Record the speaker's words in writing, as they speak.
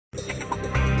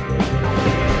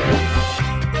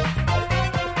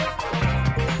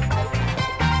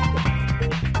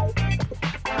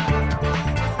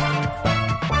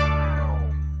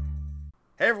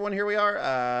everyone, here we are.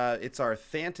 It's our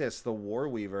Thantis the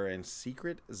Warweaver and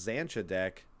Secret Xantcha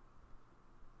deck.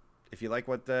 If you like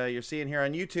what you're seeing here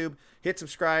on YouTube, hit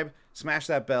subscribe, smash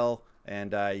that bell,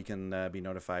 and you can be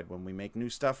notified when we make new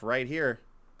stuff right here.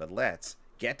 But let's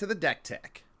get to the deck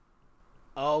tech.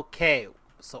 Okay,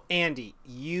 so Andy,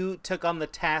 you took on the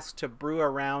task to brew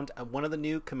around one of the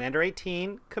new Commander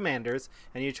 18 commanders,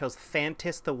 and you chose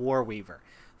Thantis the Warweaver.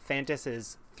 Thantis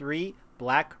is 3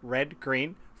 black, red,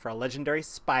 green for a legendary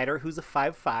spider who's a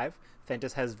 5/5.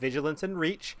 Thantis has vigilance and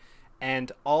reach,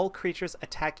 and all creatures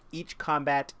attack each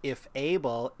combat if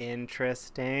able.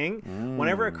 Interesting.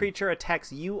 Whenever a creature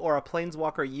attacks you or a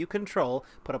planeswalker you control,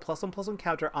 put a +1/+1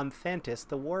 counter on Thantis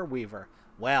the Warweaver.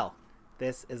 Well,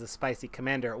 this is a spicy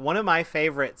commander. One of my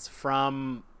favorites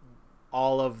from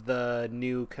all of the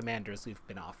new commanders we've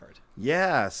been offered.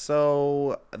 Yeah,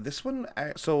 so this one,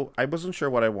 so I wasn't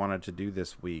sure what I wanted to do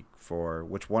this week for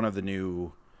which one of the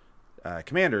new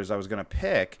commanders I was going to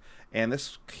pick, and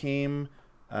this came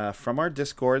from our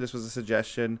Discord. This was a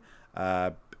suggestion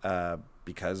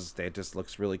because it just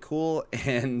looks really cool,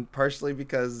 and partially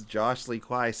because Josh Lee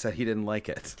Kwai said he didn't like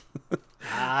it.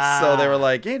 So they were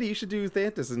like, Andy, you should do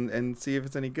Thantis and see if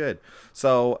it's any good.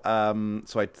 So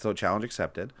so challenge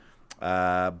accepted.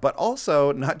 But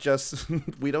also, not just,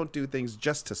 we don't do things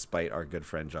just to spite our good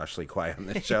friend Josh Lee Kwai on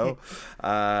this show.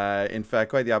 In fact,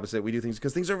 quite the opposite. We do things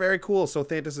because things are very cool. So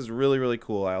Thantis is really, really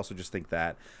cool. I also just think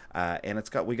that. And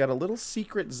we got a little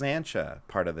secret Xantcha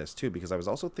part of this too, because I was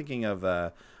also thinking of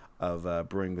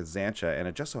brewing with Xantcha, and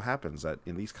it just so happens that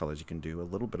in these colors you can do a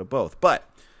little bit of both. But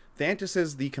Thantis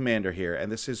is the commander here,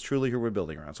 and this is truly who we're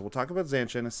building around. So we'll talk about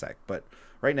Xantcha in a sec, but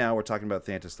right now we're talking about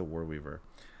Thantis the Warweaver.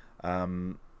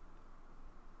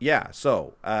 Yeah,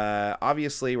 so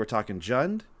obviously we're talking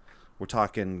Jund, we're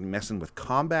talking messing with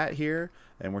combat here,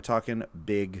 and we're talking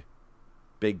big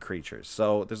creatures.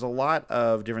 So there's a lot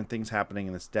of different things happening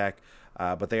in this deck,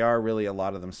 but they are really a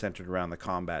lot of them centered around the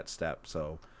combat step.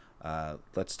 So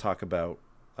let's talk about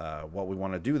what we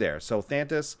want to do there. So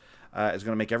Thantis is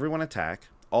going to make everyone attack,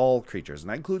 all creatures, and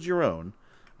that includes your own.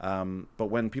 But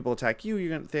when people attack you,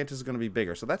 Thantis is going to be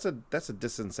bigger. So that's a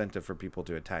disincentive for people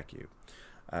to attack you.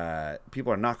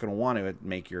 People are not going to want to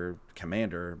make your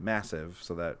commander massive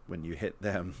so that when you hit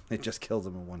them, it just kills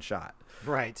them in one shot.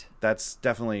 Right. That's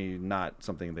definitely not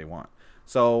something they want.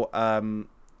 So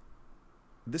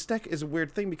this deck is a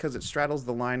weird thing because it straddles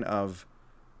the line of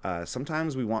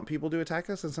sometimes we want people to attack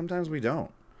us and sometimes we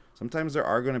don't. Sometimes there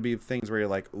are going to be things where you're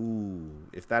like, ooh,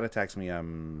 if that attacks me,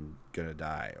 I'm going to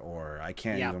die. Or I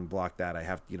can't even block that. I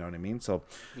have, you know what I mean? So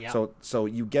so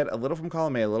you get a little from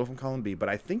column A, a little from column B. But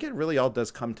I think it really all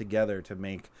does come together to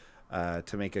make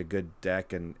a good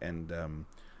deck. And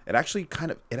it actually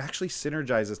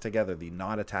synergizes together, the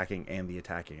not attacking and the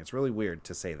attacking. It's really weird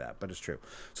to say that, but it's true.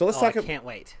 So let's talk. I can't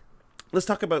wait. Let's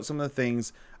talk about some of the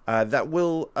things that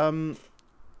will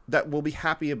be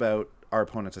happy about our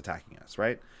opponents attacking us,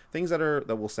 right? Things that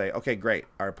will say, okay, great,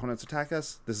 our opponents attack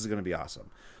us, this is going to be awesome.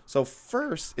 So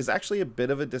first is actually a bit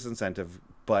of a disincentive,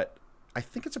 but I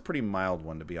think it's a pretty mild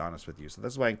one, to be honest with you. So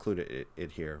that's why I included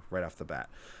it here right off the bat.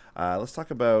 Let's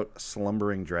talk about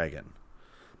Slumbering Dragon.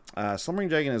 Slumbering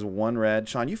Dragon is 1 red.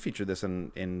 Sean, you featured this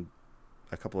in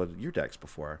a couple of your decks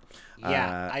before.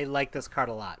 Yeah, I like this card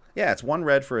a lot. Yeah, it's 1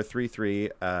 red for a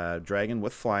 3/3 dragon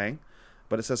with flying.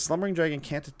 But it says Slumbering Dragon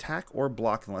can't attack or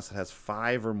block unless it has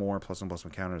 5 or more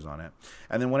 +1/+1 counters on it.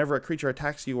 And then whenever a creature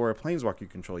attacks you or a planeswalker you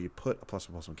control, you put a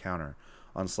 +1/+1 counter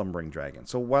on Slumbering Dragon.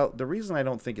 So while the reason I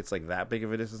don't think it's like that big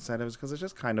of a disincentive is because it's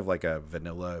just kind of like a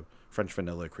French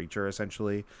vanilla creature,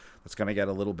 essentially, that's going to get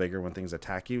a little bigger when things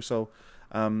attack you. So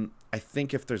I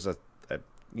think if there's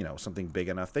something big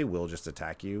enough, they will just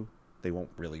attack you. They won't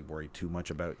really worry too much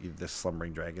about this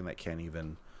Slumbering Dragon that can't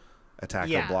even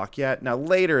attack or block yet. Now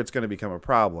later it's going to become a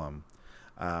problem,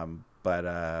 but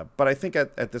I think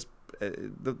at this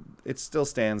it still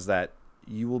stands that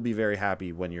you will be very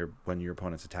happy when your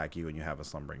opponents attack you and you have a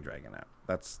Slumbering Dragon out.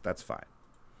 That's fine.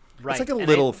 Right. It's like a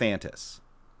little Thantis.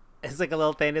 It's like a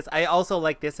little Thantis. I also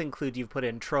like this include you've put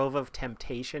in Trove of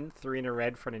Temptation, 3 in a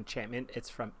red for an enchantment. It's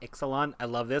from Ixalan. I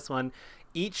love this one.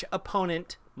 Each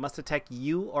opponent must attack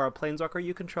you or a planeswalker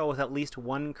you control with at least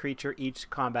 1 creature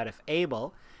each combat if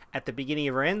able. At the beginning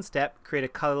of your end step, create a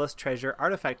colorless treasure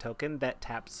artifact token that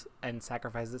taps and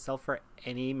sacrifices itself for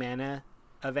any mana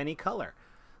of any color.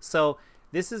 So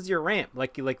this is your ramp.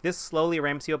 Like this slowly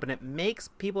ramps you up, and it makes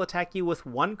people attack you with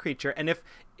 1 creature. And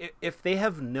if they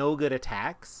have no good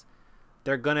attacks,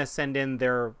 they're gonna send in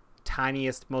their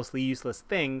tiniest, mostly useless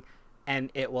thing,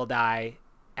 and it will die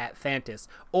at Thantis,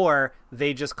 or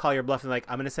they just call your bluff and like,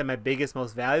 I'm going to send my biggest,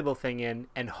 most valuable thing in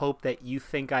and hope that you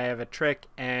think I have a trick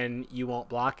and you won't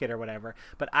block it or whatever.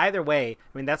 But either way,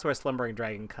 I mean, that's where Slumbering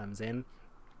Dragon comes in.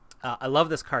 I love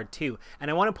this card too,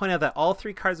 and I want to point out that all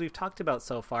 3 cards we've talked about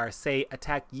so far say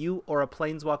attack you or a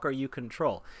planeswalker you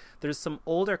control. There's some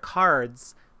older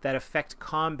cards that affect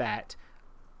combat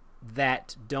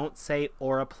that don't say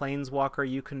or a planeswalker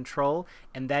you control,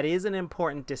 and that is an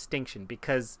important distinction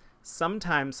because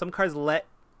sometimes some cards let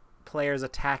players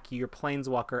attack your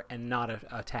planeswalker and not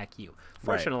attack you.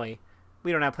 Fortunately,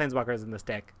 we don't have planeswalkers in this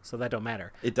deck, so that don't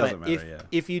matter. It doesn't matter, yeah.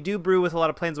 If you do brew with a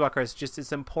lot of planeswalkers, just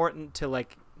it's important to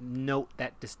like note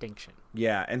that distinction.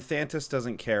 Yeah, and Thantis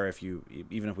doesn't care if you,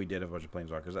 even if we did have a bunch of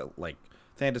planeswalkers, like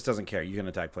Thantis doesn't care. You can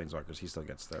attack planeswalkers, he still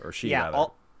gets the, or she rather,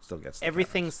 still gets the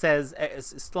everything damage.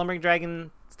 Says Slumbering Dragon,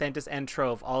 Thantis, and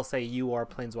Trove all say you are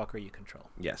planeswalker you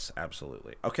control. Yes,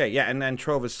 absolutely. Okay, yeah, and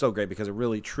Trove is so great because it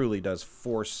really truly does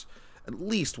force at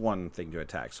least one thing to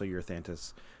attack. So your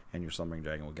Thantis and your Slumbering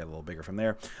Dragon will get a little bigger from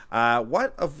there.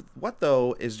 What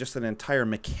though is just an entire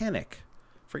mechanic?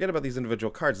 Forget about these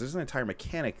individual cards. There's an entire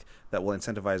mechanic that will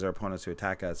incentivize our opponents to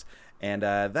attack us, and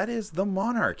that is the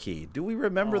Monarchy. Do we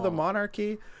remember the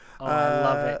Monarchy? Oh, I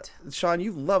love it. Sean,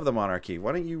 you love the Monarchy.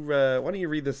 Why don't you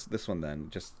read this one then,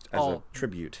 just as a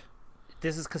tribute?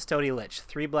 This is Custodial Lich,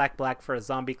 3 black for a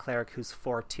zombie cleric who's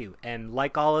 4/2. And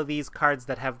like all of these cards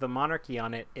that have the Monarchy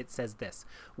on it, it says this.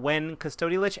 When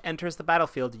Custodial Lich enters the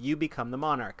battlefield, you become the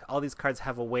Monarch. All these cards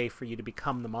have a way for you to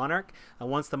become the Monarch.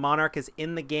 And once the Monarch is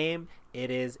in the game,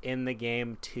 it is in the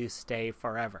game to stay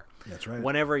forever. That's right.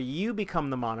 Whenever you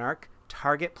become the Monarch,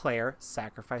 target player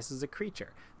sacrifices a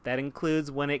creature. That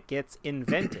includes when it gets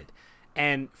invented.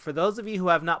 And for those of you who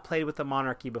have not played with the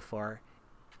Monarchy before,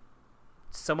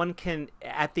 someone can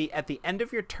at the end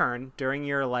of your turn during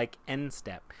your like end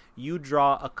step, you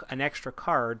draw an extra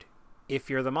card if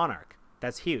you're the Monarch.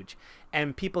 That's huge.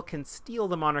 And people can steal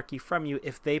the Monarchy from you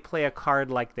if they play a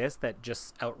card like this that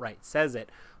just outright says it.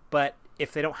 But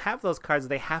if they don't have those cards,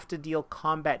 they have to deal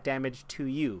combat damage to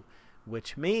you,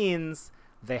 which means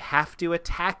they have to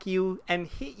attack you and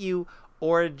hit you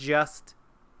or just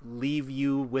leave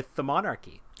you with the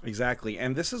Monarchy. Exactly.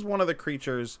 And this is one of the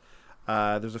creatures.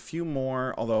 There's a few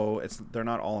more, although they're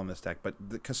not all in this deck. But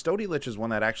the Custodial Lich is one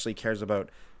that actually cares about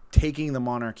taking the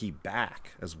Monarchy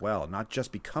back as well, not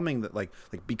just becoming the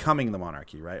becoming the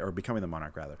Monarchy, right? Or becoming the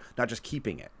Monarch rather, not just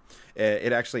keeping it.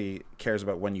 It actually cares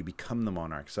about when you become the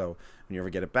Monarch. So when you ever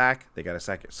get it back, they got to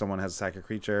sack it. Someone has to sack a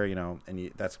creature,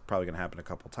 and that's probably going to happen a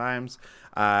couple times.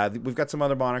 We've got some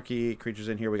other Monarchy creatures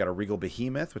in here. We got a Regal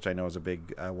Behemoth, which I know is a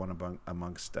big one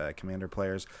amongst Commander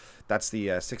players. That's the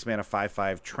 6-mana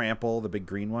 5/5 Trample, the big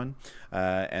green one,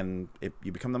 and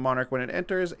you become the Monarch when it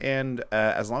enters. And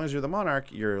as long as you're the Monarch,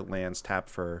 your lands tap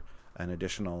for an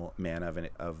additional mana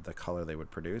of the color they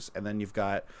would produce. And then you've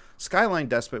got Skyline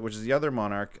Despot, which is the other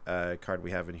Monarch card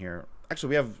we have in here. Actually,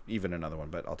 we have even another one,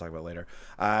 but I'll talk about it later.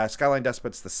 Skyline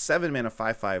Despot's the 7-mana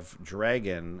 5/5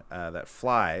 dragon that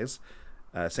flies.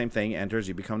 Same thing, enters,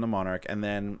 you become the Monarch, and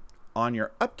then on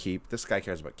your upkeep, this guy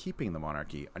cares about keeping the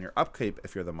Monarchy. On your upkeep,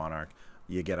 if you're the Monarch,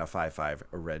 you get a 5/5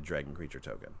 red dragon creature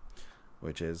token,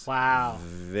 which is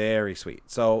very sweet.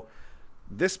 So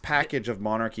this package of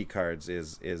Monarchy cards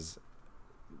is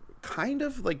kind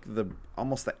of like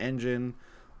almost the engine,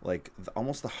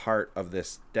 almost the heart of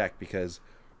this deck, because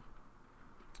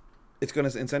it's going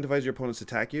to incentivize your opponents to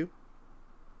attack you,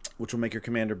 which will make your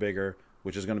commander bigger,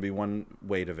 which is going to be one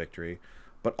way to victory.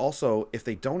 But also, if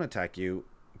they don't attack you,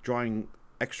 drawing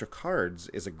extra cards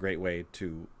is a great way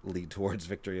to lead towards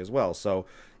victory as well. So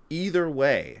either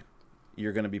way,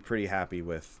 you're going to be pretty happy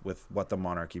with what the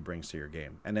Monarchy brings to your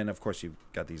game. And then, of course, you've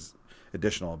got these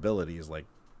additional abilities like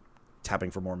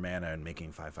tapping for more mana and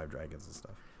making 5/5 dragons and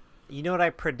stuff. You know what I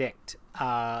predict?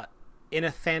 In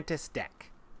a Thantis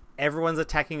deck, everyone's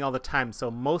attacking all the time,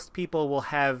 so most people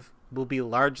will be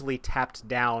largely tapped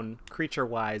down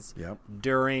creature-wise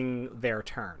during their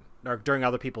turn, or during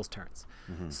other people's turns.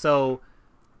 So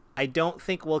I don't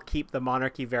think we'll keep the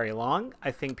Monarchy very long.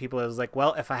 I think people are like,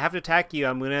 well, if I have to attack you,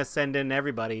 I'm going to send in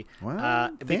everybody.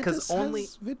 Well, because Thantis only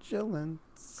has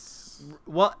Vigilance.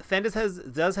 Well,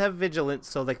 Thantis does have Vigilance,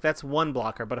 so that's one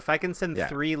blocker. But if I can send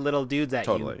 3 little dudes at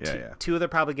you, 2 of them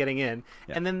probably getting in,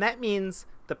 and then that means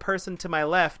the person to my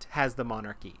left has the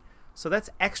Monarchy. So that's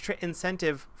extra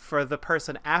incentive for the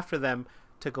person after them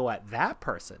to go at that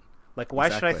person, Like, why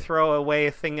should I Exactly. throw away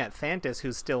a thing at Thantis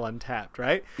who's still untapped,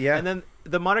 right? Yeah. And then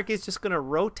the monarchy is just going to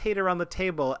rotate around the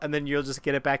table, and then you'll just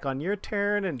get it back on your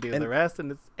turn and do the rest,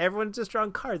 and everyone's just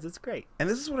drawing cards. It's great. And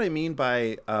this is what I mean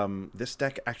by this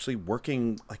deck actually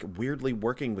working, like weirdly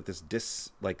working with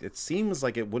this like it seems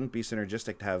like it wouldn't be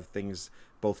synergistic to have things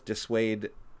both dissuade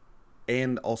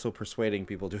and also persuading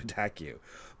people to attack you.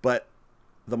 But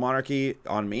the monarchy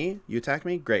on me, you attack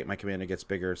me, great, my commander gets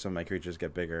bigger, some of my creatures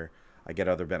get bigger, I get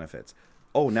other benefits.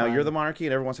 Oh, now you're the monarchy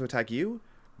and everyone wants to attack you?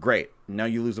 Great. Now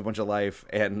you lose a bunch of life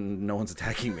and no one's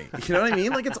attacking me. You know what I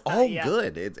mean? Like, it's all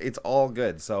good. It's all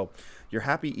good. So you're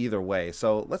happy either way.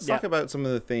 So let's talk about some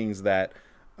of the things that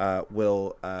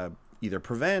will either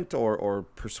prevent or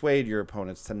persuade your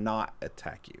opponents to not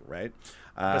attack you, right?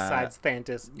 Besides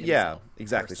Thantis. Yeah,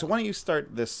 exactly. So why don't you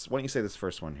start this? Why don't you say this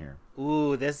first one here?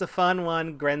 Ooh, this is a fun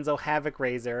one. Grenzo Havoc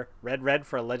Razor. Red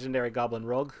for a legendary goblin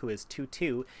rogue who is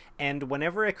 2/2. And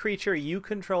whenever a creature you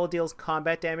control deals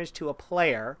combat damage to a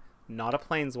player, not a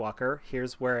planeswalker,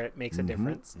 here's where it makes a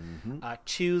difference.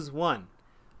 Choose one.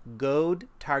 Goad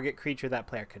target creature that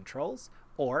player controls,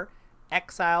 or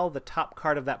exile the top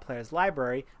card of that player's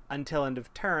library. Until end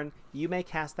of turn, you may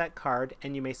cast that card,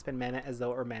 and you may spend mana as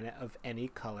though it were mana of any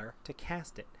color to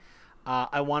cast it.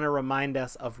 I want to remind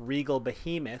us of Regal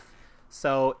Behemoth.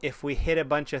 So if we hit a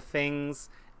bunch of things,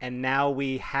 and now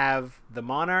we have the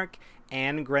Monarch,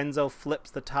 and Grenzo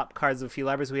flips the top cards of a few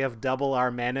libraries, we have double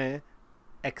our mana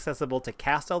accessible to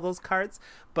cast all those cards.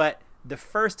 But the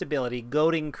first ability,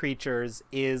 goading creatures,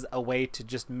 is a way to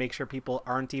just make sure people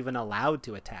aren't even allowed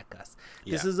to attack us.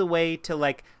 This is a way to,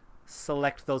 like,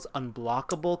 select those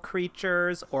unblockable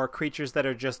creatures or creatures that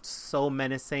are just so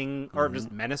menacing, or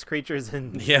just menace creatures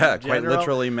in quite general.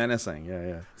 literally menacing.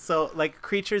 Yeah. So, like,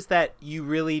 creatures that you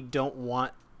really don't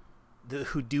want,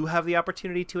 who do have the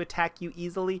opportunity to attack you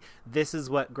easily, this is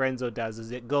what Grenzo does,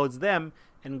 is it goads them,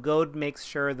 and goad makes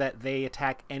sure that they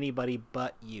attack anybody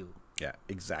but you. Yeah,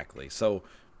 exactly. So,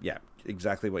 yeah,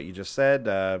 exactly what you just said.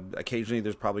 Occasionally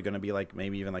there's probably going to be, like,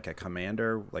 maybe even like a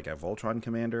commander, like a Voltron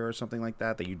commander or something like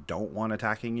that you don't want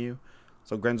attacking you.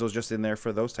 So Grenzo's just in there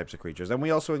for those types of creatures. And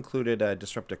we also included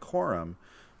Disrupt Decorum,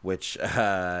 which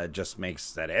just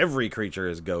makes that every creature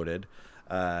is goaded.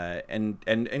 And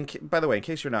by the way, in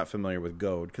case you're not familiar with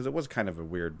goad, because it was kind of a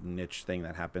weird niche thing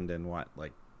that happened in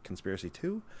Conspiracy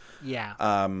 2? Yeah.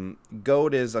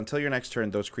 Goad is, until your next turn,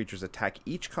 those creatures attack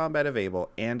each combat if able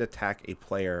and attack a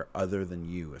player other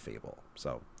than you if able.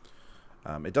 So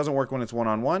it doesn't work when it's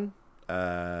one-on-one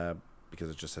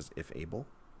because it just says if able,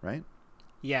 right?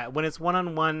 Yeah, when it's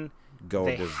one-on-one,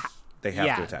 Goad they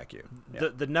have to attack you. Yeah.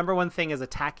 The number one thing is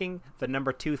attacking. The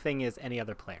number two thing is any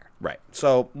other player. Right.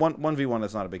 So 1v1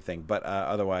 is not a big thing, but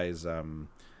otherwise...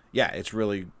 yeah, it's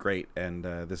really great, and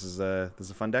this is a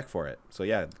fun deck for it. So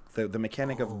yeah, the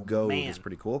mechanic of goad is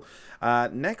pretty cool.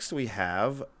 Next we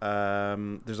have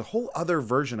there's a whole other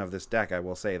version of this deck, I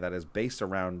will say, that is based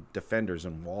around defenders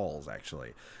and walls,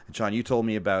 actually. And Sean, you told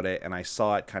me about it, and I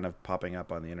saw it kind of popping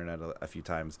up on the internet a few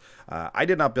times. I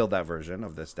did not build that version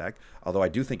of this deck, although I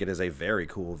do think it is a very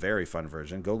cool, very fun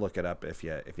version. Go look it up if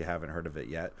you haven't heard of it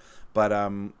yet.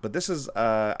 But this is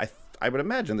I would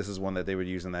imagine this is one that they would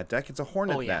use in that deck. It's a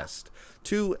Hornet Nest.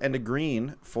 2 and a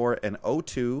green for an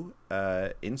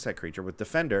 0/2 insect creature with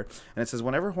Defender. And it says,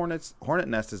 whenever Hornet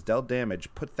Nest is dealt damage,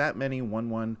 put that many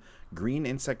 1/1 green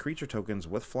insect creature tokens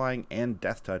with flying and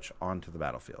death touch onto the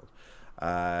battlefield.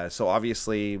 So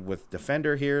obviously with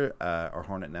Defender here, our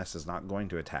Hornet Nest is not going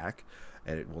to attack,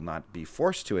 and it will not be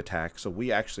forced to attack. So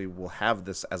we actually will have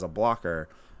this as a blocker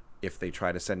if they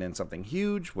try to send in something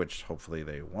huge, which hopefully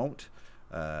they won't.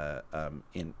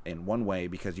 In one way,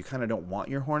 because you kind of don't want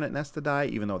your Hornet Nest to die,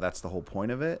 even though that's the whole point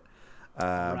of it.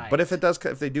 Right. But if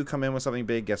they do come in with something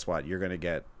big, guess what? You're going to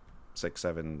get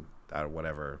 6-7 out of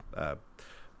whatever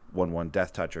 1/1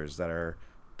 death touchers that are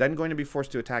then going to be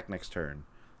forced to attack next turn.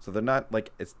 So they're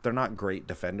not great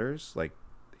defenders like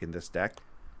in this deck.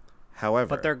 However,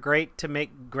 but they're great to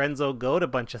make Grenzo goad a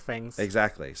bunch of things.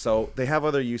 Exactly. So they have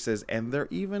other uses, and there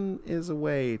even is a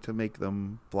way to make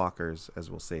them blockers, as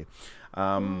we'll see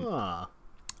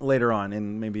later on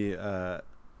in maybe a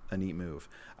neat move.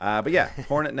 But yeah,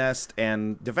 Hornet Nest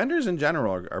and Defenders in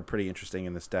general are pretty interesting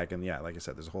in this deck. And yeah, like I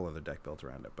said, there's a whole other deck built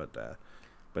around it. But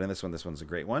in this one's a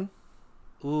great one.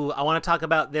 Ooh, I want to talk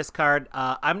about this card.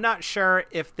 I'm not sure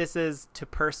if this is to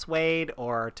persuade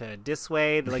or to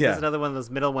dissuade. This is another one of those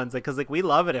middle ones, because we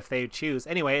love it if they choose.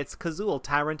 Anyway, it's Kazul,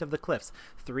 Tyrant of the Cliffs.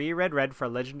 3 red for a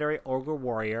legendary Ogre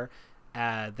Warrior.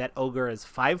 That Ogre is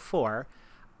 5/4.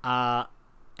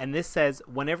 And this says,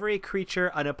 whenever a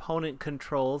creature an opponent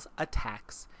controls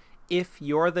attacks, if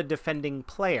you're the defending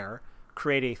player,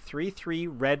 create a 3/3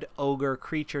 red ogre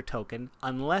creature token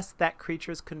unless that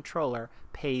creature's controller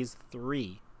pays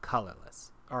 3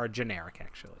 colorless, or generic,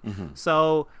 actually.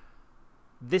 So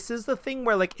this is the thing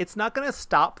where, like, it's not going to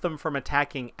stop them from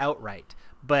attacking outright,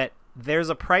 but there's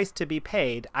a price to be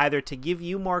paid, either to give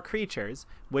you more creatures,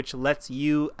 which lets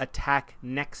you attack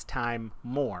next time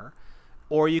more,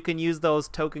 or you can use those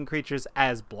token creatures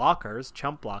as blockers,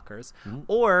 chump blockers,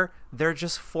 or they're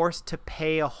just forced to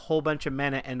pay a whole bunch of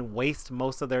mana and waste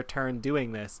most of their turn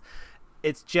doing this.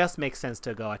 It just makes sense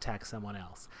to go attack someone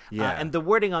else. Yeah. And the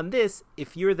wording on this,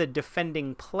 if you're the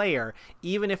defending player,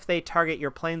 even if they target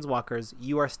your planeswalkers,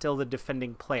 you are still the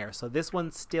defending player. So this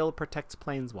one still protects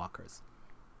planeswalkers.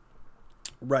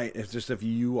 Right. It's just if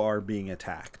you are being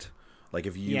attacked. Like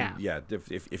if you,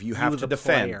 if you have to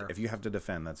defend, player. if you have to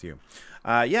defend, that's you.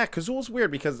 Kazul's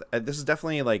weird because this is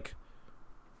definitely like,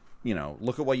 you know,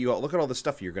 look at all the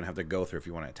stuff you're going to have to go through if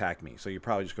you want to attack me. So you're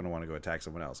probably just going to want to go attack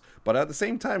someone else. But at the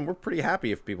same time, we're pretty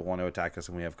happy if people want to attack us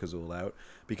and we have Kazul out,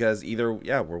 because either,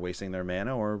 we're wasting their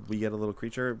mana, or we get a little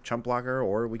creature chump blocker,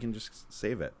 or we can just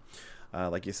save it.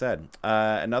 Like you said.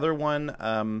 Another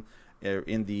one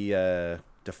in the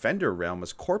Defender realm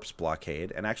is Corpse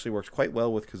Blockade, and actually works quite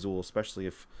well with Kazul, especially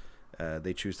if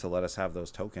they choose to let us have those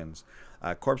tokens.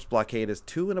 Corpse Blockade is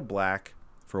 2 and a black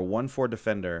for a 1/4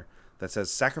 Defender that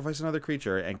says sacrifice another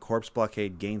creature, and Corpse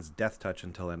Blockade gains Death Touch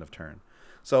until end of turn.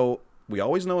 So we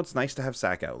always know it's nice to have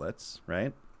sack outlets,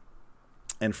 right?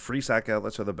 And free sack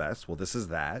outlets are the best. Well, this is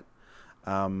that.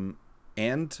 And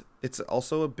it's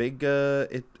also a big...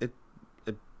 It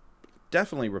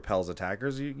definitely repels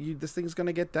attackers. This thing's going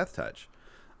to get Death Touch.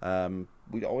 All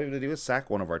we have to do is sack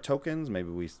one of our tokens. Maybe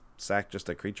we sack just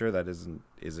a creature that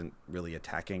isn't really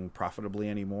attacking profitably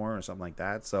anymore, or something like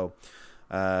that. So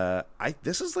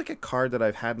this is like a card that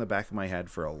I've had in the back of my head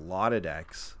for a lot of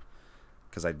decks,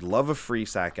 because I'd love a free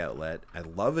sack outlet. I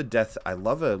love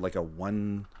a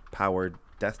 1 powered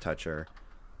Death Toucher.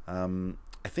 I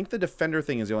think the Defender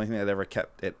thing is the only thing that ever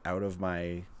kept it out of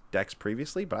my decks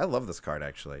previously, but I love this card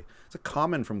actually. It's a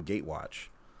common from Gatewatch.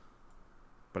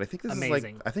 But I think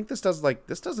this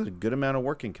this does a good amount of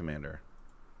work in Commander.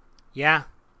 Yeah.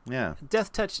 Yeah.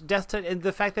 Death touch, and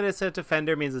the fact that it's a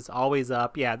Defender means it's always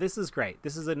up. Yeah, this is great.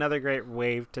 This is another great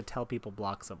way to tell people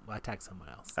attack someone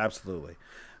else. Absolutely.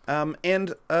 Our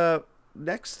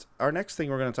next thing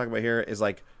we're going to talk about here is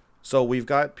so we've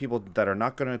got people that are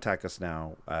not going to attack us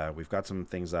now. We've got some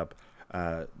things up.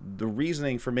 The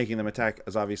reasoning for making them attack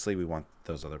is obviously we want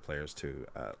those other players to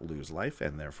lose life,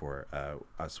 and therefore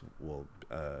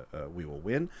we will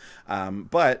win.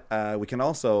 But we can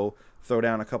also throw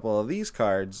down a couple of these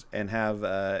cards and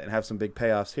have some big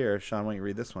payoffs here. Sean, why don't you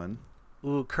read this one?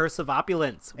 Ooh, Curse of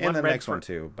Opulence. And the next one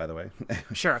too, by the way.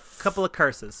 Sure, a couple of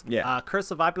curses. Yeah.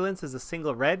 Curse of Opulence is a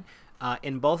single red.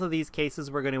 In both of these cases,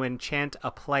 we're going to enchant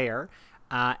a player,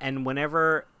 and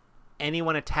whenever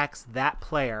anyone attacks that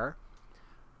player,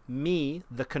 me,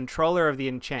 the controller of the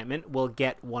enchantment, will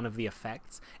get one of the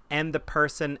effects, and the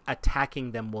person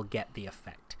attacking them will get the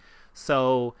effect.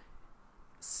 So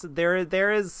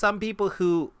there is some people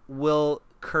who will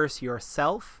curse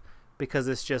yourself, because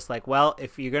it's just like, well,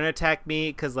 if you're going to attack me,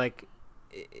 because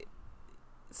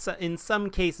in some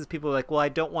cases people are like, well, I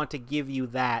don't want to give you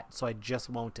that, so I just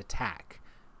won't attack,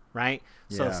 right?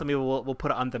 Yeah. So some people will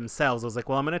put it on themselves. I was like,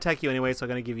 well, I'm going to attack you anyway, so I'm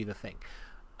going to give you the thing.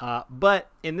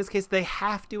 But in this case, they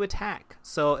have to attack.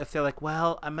 So if they're like,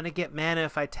 well, I'm going to get mana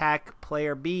if I attack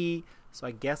player B, so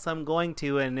I guess I'm going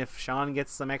to, and if Sean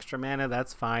gets some extra mana,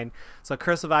 that's fine. So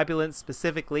Curse of Opulence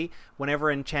specifically, whenever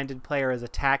enchanted player is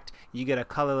attacked, you get a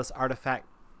colorless artifact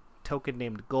token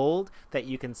named Gold that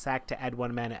you can sack to add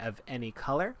 1 mana of any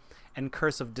color. And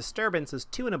Curse of Disturbance is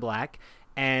 2 and a black,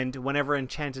 and whenever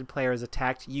enchanted player is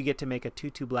attacked, you get to make a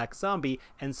 2/2 black zombie,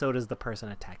 and so does the person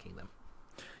attacking them.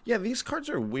 Yeah, these cards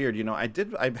are weird. You know, I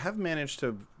have managed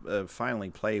to finally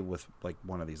play with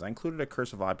one of these. I included a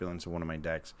Curse of Opulence in one of my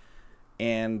decks,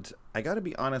 and I got to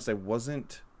be honest, I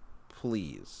wasn't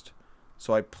pleased.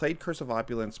 So I played Curse of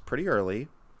Opulence pretty early.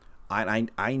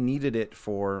 I needed it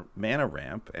for mana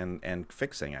ramp and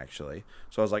fixing, actually.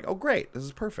 So I was like, oh great, this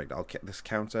is perfect. This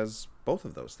counts as both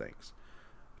of those things,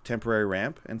 temporary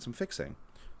ramp and some fixing.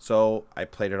 So I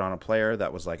played it on a player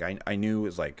that was I knew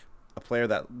was a player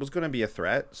that was going to be a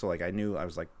threat. So I knew, I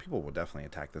was like, people will definitely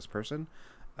attack this person.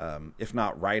 If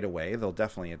not right away, they'll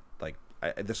definitely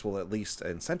this will at least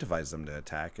incentivize them to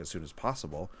attack as soon as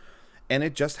possible. And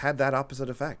it just had that opposite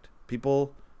effect.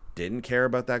 People didn't care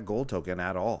about that gold token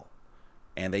at all.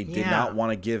 And they did not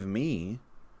want to give me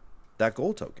that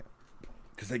gold token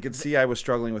because they could see I was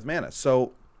struggling with mana.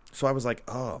 So I was like,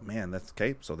 oh man, that's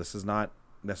okay. So this is not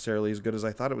necessarily as good as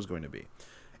I thought it was going to be.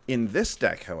 In this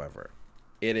deck, however,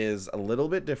 it is a little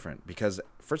bit different because,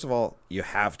 first of all, you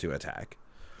have to attack.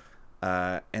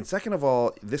 And second of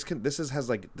all, this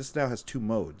now has 2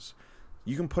 modes.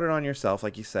 You can put it on yourself,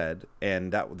 like you said,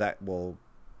 and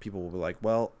people will be like,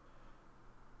 well,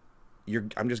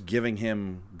 I'm just giving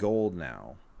him gold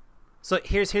now. So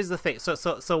here's the thing.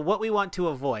 So what we want to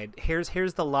avoid, here's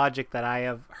the logic that I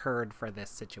have heard for this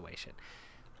situation.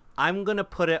 I'm gonna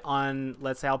put it on,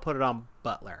 let's say I'll put it on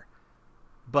Butler.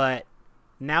 But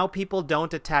now people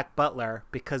don't attack Butler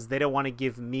because they don't want to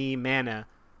give me mana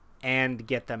and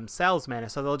get themselves mana,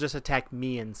 so they'll just attack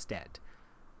me instead,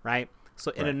 right?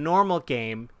 So in a normal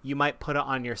game, you might put it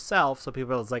on yourself, so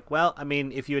people are like, well, I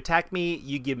mean, if you attack me,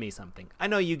 you give me something. I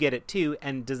know you get it too,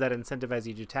 and does that incentivize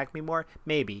you to attack me more?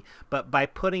 Maybe. But by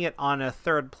putting it on a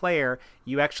third player,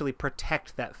 you actually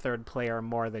protect that third player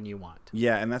more than you want.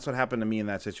 Yeah, and that's what happened to me in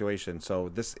that situation.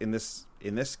 So in this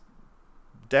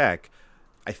deck,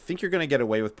 I think you're going to get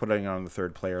away with putting it on the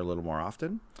third player a little more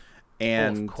often.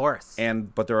 And, of course.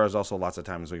 But there is also lots of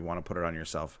times where you want to put it on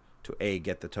yourself to A,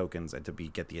 get the tokens, and to B,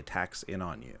 get the attacks in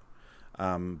on you.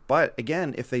 But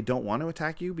again, if they don't want to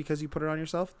attack you because you put it on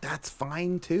yourself, that's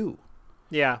fine too.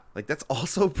 Yeah. Like, that's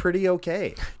also pretty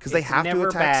okay because they have to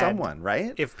attack someone,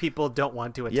 right? If people don't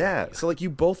want to attack you. So like, you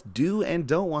both do and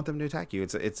don't want them to attack you.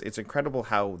 It's incredible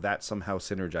how that somehow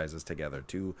synergizes together,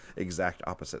 2 exact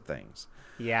opposite things.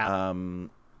 Yeah.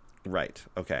 Right.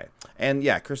 Okay. And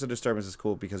yeah, Curse of Disturbance is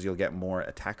cool because you'll get more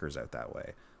attackers out that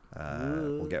way.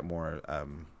 We'll get more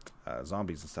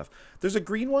zombies and stuff. There's a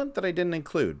green one that I didn't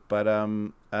include, but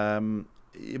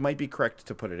it might be correct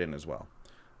to put it in as well.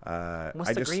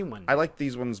 What's the green one? I like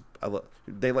these ones.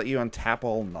 They let you untap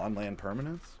all non-land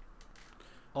permanents.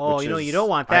 Oh, you don't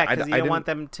want that because you don't want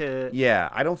them to. Yeah,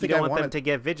 I don't think you don't want them to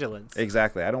get vigilance.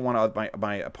 Exactly. I don't want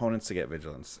my opponents to get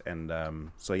vigilance,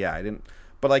 and so yeah, I didn't.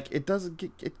 But like, it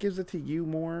gives it to you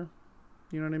more.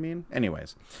 You know what I mean?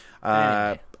 Anyways,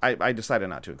 I decided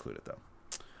not to include it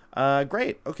though.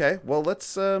 Great. Okay. Well, let's.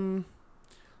 So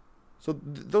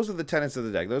those are the tenets of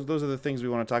the deck. Those are the things we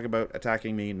want to talk about: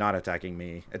 attacking me, not attacking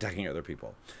me, attacking other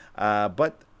people.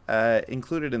 But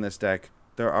included in this deck,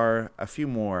 there are a few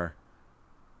more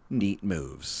neat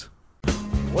moves.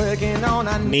 Working on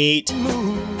a neat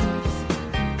move.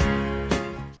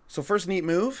 So first neat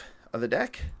move of the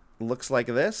deck looks like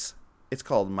this. It's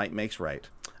called Might Makes Right.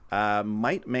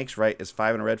 Might Makes Right is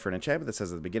 5 and a red for an enchantment that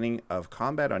says at the beginning of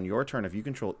combat on your turn, if you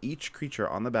control each creature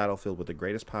on the battlefield with the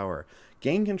greatest power,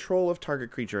 gain control of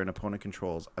target creature an opponent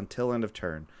controls until end of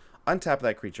turn. Untap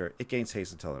that creature. It gains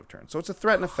haste until end of turn. So it's a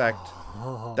threat and effect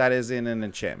that is in an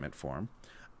enchantment form,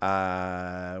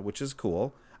 which is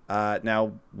cool.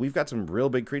 Now, we've got some real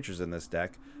big creatures in this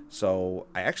deck, so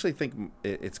I actually think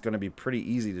it's going to be pretty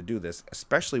easy to do this,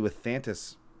 especially with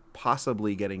Thantis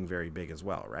possibly getting very big as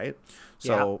well, right?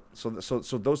 So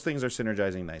those things are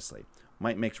synergizing nicely.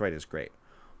 Might Makes Right is great,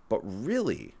 but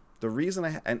really the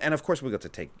reason and of course we'll get to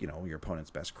take your opponent's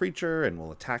best creature and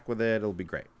we'll attack with it. It'll be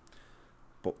great.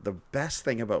 But the best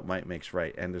thing about Might Makes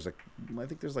Right, and I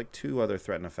think there's like 2 other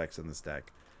threat and effects in this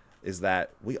deck, is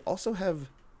that we also have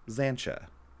Xantcha.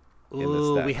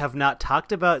 Ooh, we have not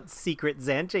talked about Secret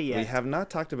Xantcha yet. We have not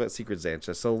talked about Secret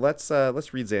Xantcha, so let's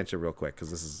read Xantcha real quick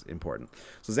because this is important.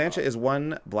 So Xantcha is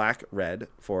 1 black-red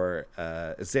for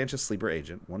Xantcha Sleeper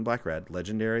Agent, 1 black-red,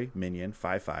 legendary minion,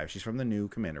 5/5. She's from the new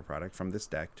Commander product from this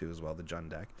deck too as well, the Jund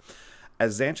deck.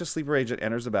 As Xantcha Sleeper Agent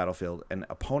enters the battlefield, an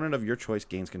opponent of your choice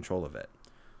gains control of it.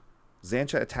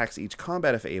 Xantcha attacks each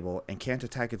combat if able and can't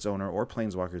attack its owner or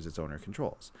planeswalkers its owner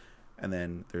controls. And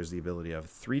then there's the ability of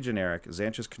 3 generic.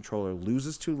 Xantcha's controller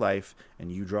loses 2 life,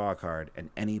 and you draw a card, and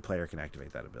any player can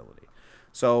activate that ability.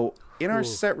 So in our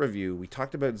set review, we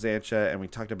talked about Xantcha, and we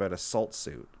talked about Assault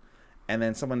Suit. And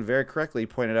then someone very correctly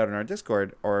pointed out in our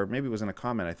Discord, or maybe it was in a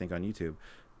comment, I think, on YouTube,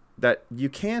 that you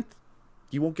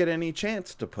won't get any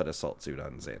chance to put Assault Suit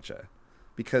on Xantcha.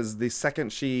 Because the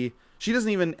second she doesn't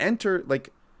even enter,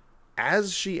 like,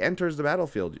 as she enters the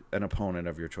battlefield, an opponent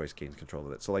of your choice gains control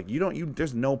of it. So like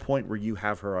there's no point where you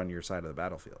have her on your side of the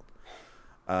battlefield.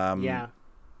 Yeah.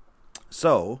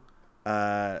 So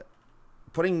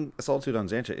putting Assault Suit on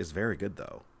Xantcha is very good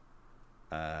though.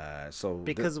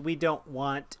 Because we don't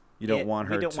want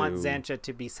Xantcha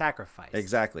to be sacrificed.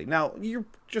 Exactly. Now you're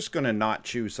just gonna not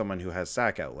choose someone who has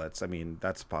sack outlets. I mean,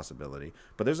 that's a possibility.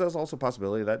 But there's also a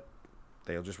possibility that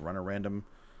they'll just run a random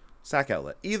sack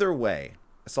outlet. Either way,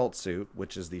 Assault Suit,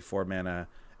 which is the 4 mana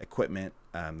equipment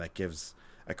that gives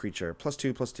a creature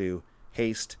 +2/+2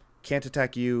 haste, can't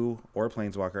attack you or a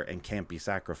planeswalker, and can't be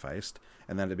sacrificed.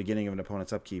 And then at the beginning of an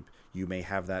opponent's upkeep, you may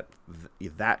have that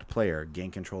player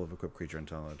gain control of equipped creature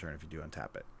until another turn if you do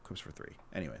untap it. Equips for 3.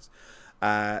 Anyways,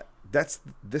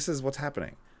 This is what's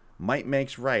happening. Might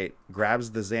makes right.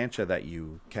 Grabs the Xantcha that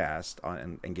you cast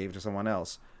on and gave to someone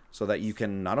else, so that you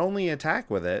can not only attack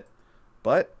with it,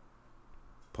 but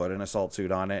put an assault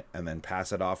suit on it and then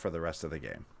pass it off for the rest of the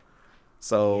game.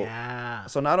 So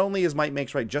so not only is Might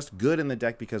makes right just good in the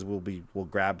deck because we'll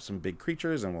grab some big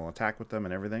creatures and we'll attack with them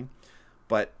and everything,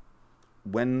 but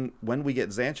when we get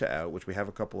Xantcha out, which we have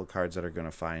a couple of cards that are going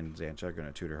to find Xantcha, going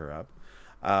to tutor her up,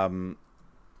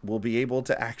 we'll be able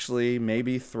to actually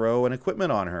maybe throw an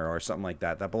equipment on her or something like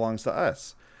that belongs to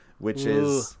us, which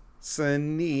is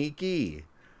sneaky.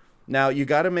 Now, you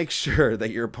got to make sure that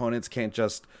your opponents can't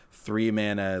just 3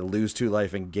 mana, lose 2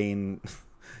 life, and gain,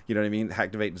 you know what I mean,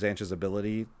 activate Xantcha's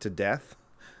ability to death.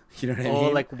 You know what I mean? Oh,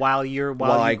 like while you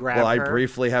grab her? I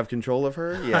briefly have control of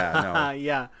her? Yeah, no.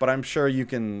 Yeah. But I'm sure you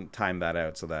can time that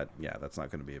out so that, that's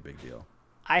not going to be a big deal.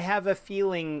 I have a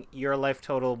feeling your life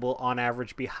total will, on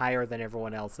average, be higher than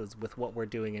everyone else's with what we're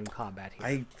doing in combat here.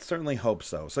 I certainly hope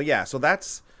so. So, so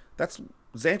that's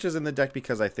Xantcha's in the deck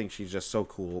because I think she's just so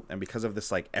cool. And because of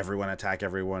this, like, everyone attack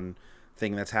everyone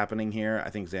thing that's happening here, I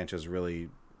think Xantcha's really,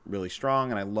 really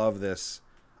strong. And I love this.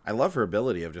 I love her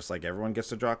ability of just, like, everyone gets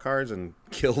to draw cards and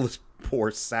kill this poor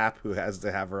sap who has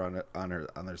to have her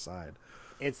on their side.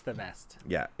 It's the best.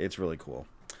 Yeah, it's really cool.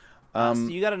 So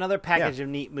you got another package of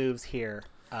neat moves here.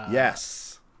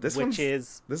 Yes. This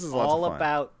is all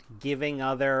about giving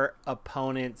other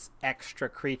opponents extra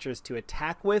creatures to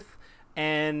attack with,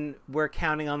 and we're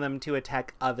counting on them to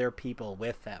attack other people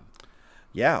with them.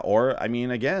 Yeah, or, I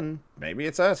mean, again, maybe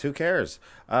it's us. Who cares?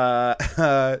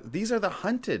 These are the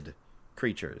hunted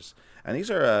creatures. And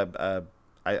these are,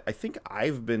 I think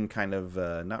I've been kind of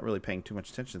not really paying too much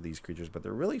attention to these creatures, but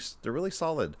they're really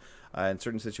solid in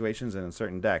certain situations and in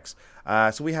certain decks.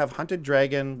 So we have Hunted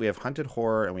Dragon, we have Hunted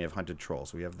Horror, and we have Hunted Troll.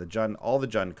 So we have all the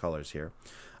Jund colors here.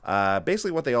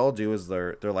 Basically what they all do is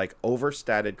they're like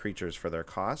overstated creatures for their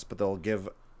cost, but they'll give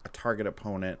a target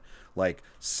opponent like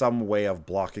some way of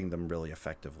blocking them really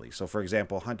effectively. So for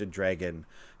example, Hunted Dragon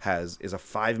is a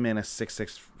 5 mana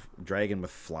 6/6 dragon with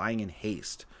flying and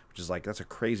haste, which is like, that's a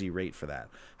crazy rate for that.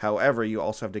 However, you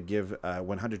also have to give,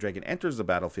 when Hunted Dragon enters the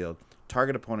battlefield,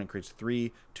 target opponent creates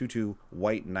 3 2/2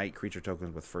 white knight creature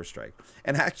tokens with first strike.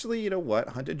 And actually, you know what?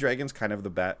 Hunted Dragon's kind of a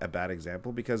bad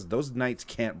example because those knights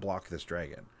can't block this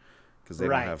dragon because they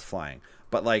don't have flying.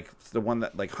 But like the one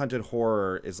that, like, Hunted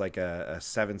Horror is like a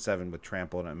 7/7 with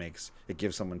trample, and it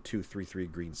gives someone 2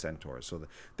 3/3 green centaurs, so that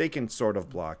they can sort of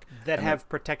block that have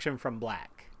protection from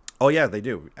black. Oh yeah, they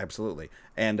do, absolutely.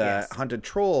 And Hunted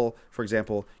Troll, for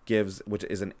example, which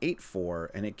is an 8/4,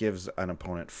 and it gives an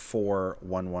opponent 4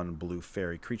 1/1 blue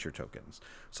fairy creature tokens.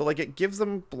 So like it gives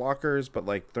them blockers, but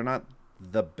like they're not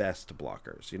the best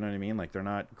blockers. You know what I mean? Like they're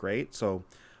not great. So,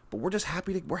 but we're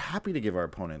happy to give our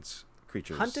opponents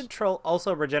creatures. Hunted Troll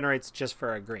also regenerates just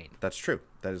for a green. That's true.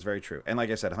 That is very true. And like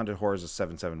I said, Hunted Horror is a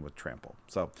 7/7 with trample.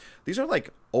 So these are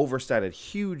like overstated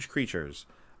huge creatures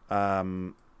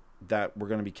that we're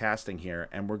going to be casting here,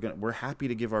 and we're happy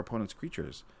to give our opponents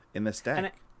creatures in this deck.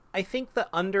 And I think the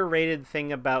underrated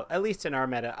thing about, at least in our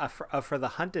meta, for the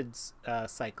Hunted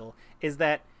cycle, is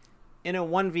that in a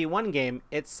 1v1 game,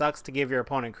 it sucks to give your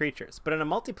opponent creatures. But in a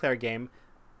multiplayer game,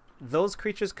 those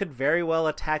creatures could very well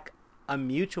attack a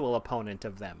mutual opponent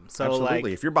of them. So absolutely.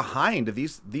 like, if you're behind,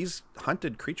 these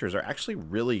hunted creatures are actually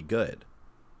really good.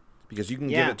 Because you can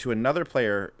give it to another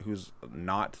player who's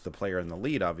not the player in the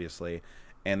lead, obviously,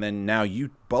 and then now you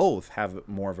both have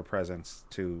more of a presence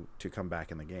to come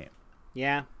back in the game.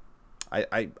 Yeah,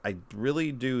 I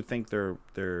really do think they're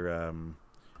a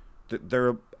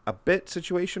bit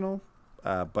situational,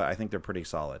 but I think they're pretty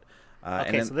solid.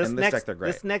 Okay, and so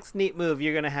this next neat move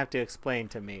you're gonna have to explain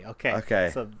to me.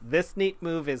 Okay. So this neat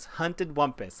move is Hunted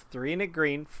Wumpus, 3 and a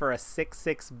green for a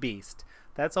 6/6 beast.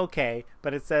 That's okay,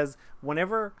 but it says when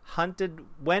Hunted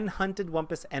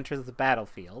Wumpus enters the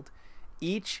battlefield,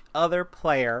 each other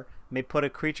player may put a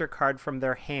creature card from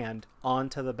their hand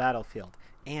onto the battlefield.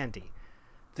 Andy,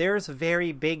 there's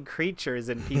very big creatures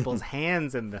in people's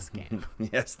hands in this game.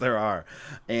 Yes, there are.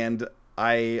 And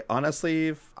I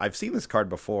honestly, I've seen this card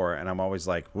before, and I'm always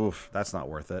like, oof, that's not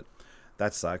worth it.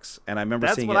 That sucks. And I remember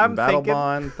seeing it in Battle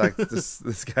Bond. Like,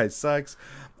 this guy sucks.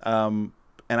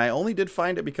 And I only did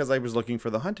find it because I was looking for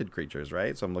the hunted creatures,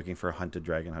 right? So I'm looking for Hunted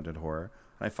Dragon, Hunted Horror.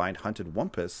 And I find Hunted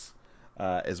Wumpus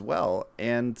as well.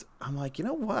 And I'm like, you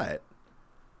know what?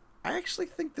 I actually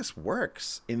think this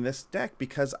works in this deck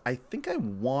because I think I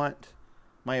want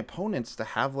my opponents to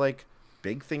have, like,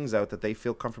 big things out that they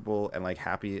feel comfortable and, like,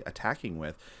 happy attacking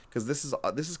with. Because this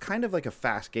is kind of like a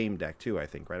fast game deck, too, I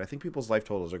think, right? I think people's life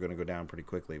totals are going to go down pretty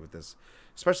quickly with this,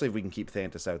 especially if we can keep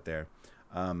Thantis out there.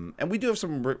 And we do have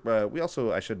some. We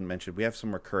also, I shouldn't mention, we have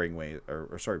some recurring ways,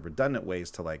 or sorry, redundant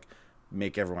ways to like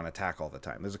make everyone attack all the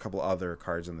time. There's a couple other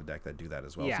cards in the deck that do that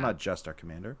as well. Yeah. It's not just our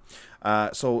commander.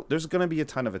 So there's going to be a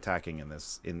ton of attacking in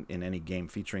this in any game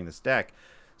featuring this deck.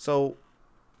 So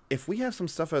if we have some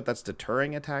stuff out that's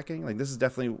deterring attacking, like this is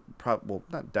definitely well,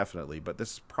 not definitely, but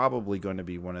this is probably going to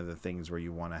be one of the things where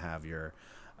you want to have your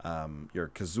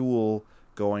Kazul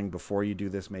going before you do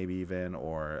this, maybe even,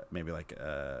 or maybe like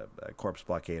a corpse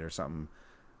blockade or something.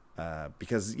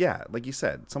 Because yeah, like you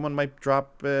said, someone might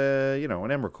drop an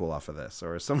Embercool off of this,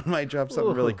 or someone might drop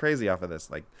something really crazy off of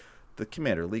this, like the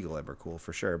Commander legal Embercool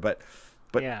for sure. But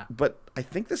I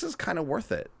think this is kind of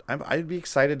worth it. I'd be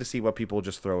excited to see what people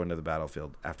just throw into the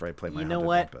battlefield after I play my Hunted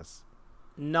Bumpus.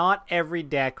 Not every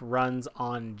deck runs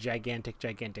on gigantic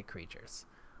creatures.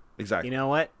 Exactly. You know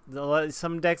what?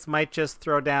 Some decks might just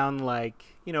throw down, like,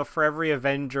 for every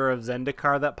Avenger of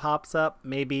Zendikar that pops up,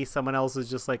 maybe someone else is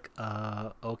just like,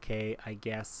 okay, I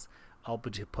guess I'll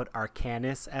put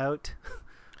Arcanus out.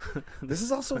 This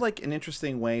is also, like, an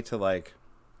interesting way to, like,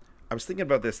 I was thinking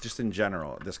about this just in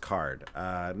general, this card.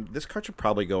 This card should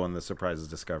probably go in the Surprises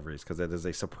Discoveries, because it is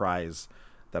a surprise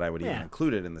that I would even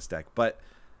include it in this deck. But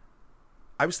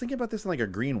I was thinking about this in, like, a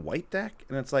green-white deck,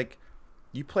 and it's like,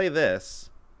 you play this,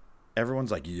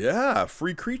 everyone's like, yeah,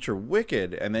 free creature,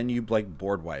 wicked, and then you like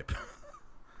board wipe.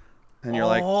 And you're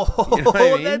like, you know what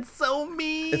I mean? That's so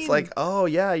mean. It's like, oh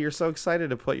yeah, you're so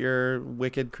excited to put your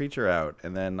wicked creature out,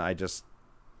 and then I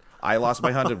lost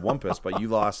my Hunted Wumpus, but you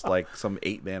lost like some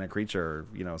 8-mana creature,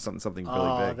 or, something really big.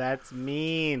 Oh, that's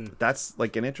mean. That's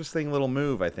like an interesting little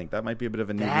move. I think that might be a bit of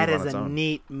a neat move on its own. That is a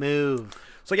neat move.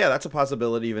 So yeah, that's a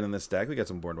possibility even in this deck. We got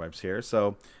some board wipes here.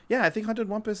 So yeah, I think Hunted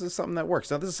Wumpus is something that works.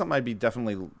 Now this is something I'd be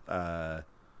definitely, you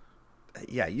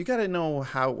got to know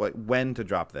when to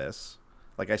drop this.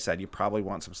 Like I said, you probably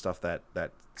want some stuff that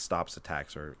stops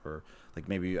attacks, or like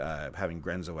maybe having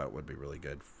Grenzo out would be really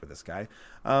good for this guy.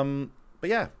 But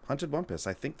yeah, Hunted Wumpus,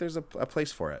 I think there's a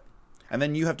place for it. And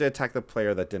then you have to attack the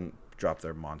player that didn't drop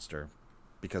their monster,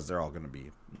 because they're all going to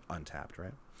be untapped,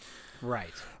 right?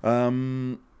 Right.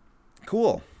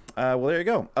 Cool. Well, there you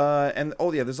go. And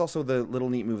there's also the little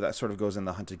neat move that sort of goes in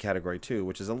the hunted category too,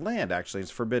 which is a land. Actually,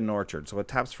 it's Forbidden Orchard. So it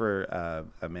taps for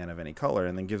a mana of any color,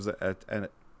 and then gives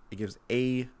it gives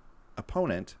a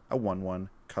opponent a 1/1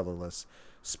 colorless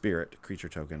spirit creature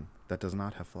token that does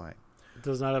not have flying. It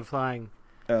does not have flying.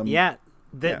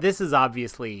 This is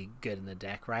obviously good in the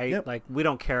deck, right? Yep. Like, we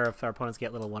don't care if our opponents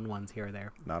get little 1/1s here or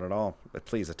there. Not at all. But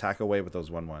please attack away with those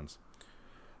 1/1s.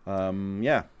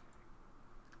 Yeah.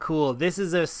 Cool. This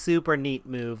is a super neat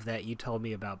move that you told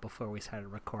me about before we started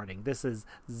recording. This is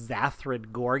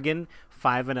Zathrid Gorgon,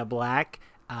 5 and a black.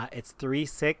 It's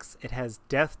 3/6. It has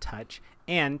Death Touch,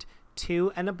 and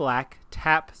 2 and a black.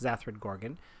 Tap Zathrid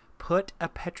Gorgon. Put a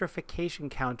petrification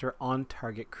counter on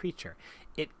target creature.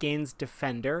 It gains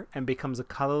Defender and becomes a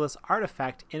colorless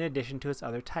artifact in addition to its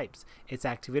other types. Its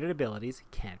activated abilities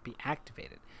can't be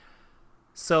activated.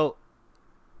 So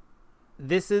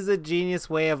this is a genius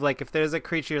way of, like, if there's a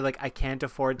creature like, I can't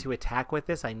afford to attack with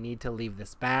this, I need to leave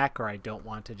this back, or I don't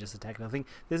want to just attack nothing.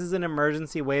 This is an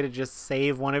emergency way to just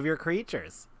save one of your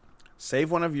creatures. Save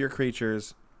one of your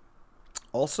creatures.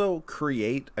 Also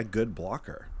create a good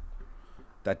blocker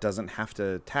that doesn't have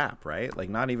to tap, right? Like,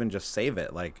 not even just save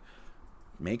it. Like,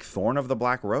 make Thorn of the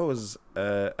Black Rose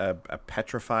a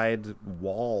petrified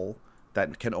wall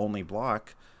that can only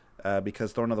block.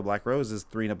 Because Thorn of the Black Rose is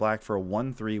 3 and a black for a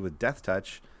 1/3 with Death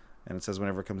Touch, and it says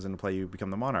whenever it comes into play, you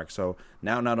become the Monarch. So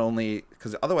now, not only,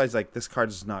 because otherwise, like, this card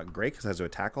is not great because it has to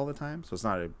attack all the time, so it's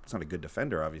not a good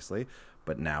defender, obviously.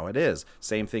 But now it is.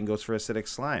 Same thing goes for Acidic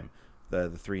Slime,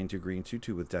 the 3 and 2 green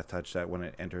 2/2 with Death Touch that when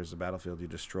it enters the battlefield, you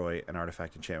destroy an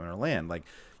artifact, enchantment, or land. Like,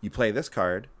 you play this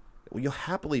card, well, you'll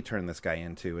happily turn this guy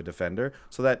into a defender,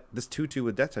 so that this 2/2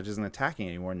 with Death Touch isn't attacking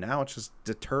anymore. Now it's just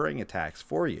deterring attacks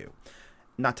for you.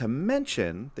 Not to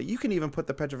mention that you can even put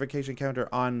the petrification counter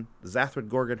on Zathrid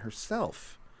Gorgon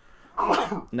herself.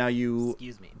 Now, you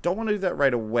don't want to do that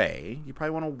right away. You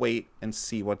probably want to wait and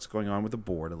see what's going on with the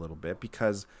board a little bit,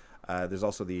 because there's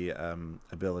also the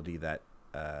ability that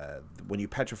when you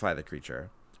petrify the creature,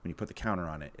 when you put the counter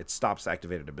on it, it stops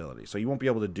activated ability. So you won't be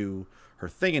able to do her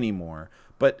thing anymore,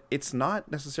 but it's not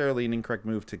necessarily an incorrect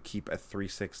move to keep a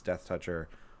 3/6 Death Toucher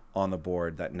on the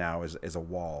board that now is a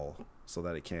wall, so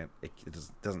that it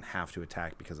doesn't have to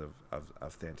attack because of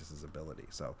Thantis' ability.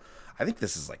 So I think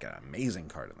this is like an amazing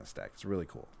card in this deck. It's really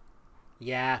cool.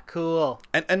 Yeah, cool.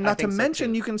 And not to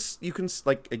mention, you can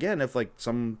like, again, if like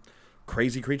some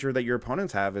crazy creature that your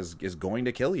opponents have is going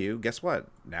to kill you, guess what?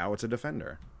 Now it's a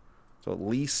defender. So at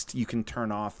least you can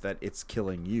turn off that it's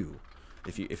killing you.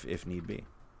 if need be.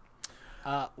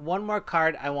 One more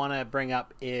card I want to bring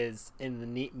up is in the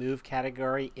neat move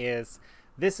category.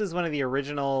 This is one of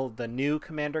the new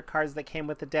commander cards that came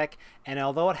with the deck, and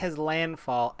although it has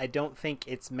landfall, I don't think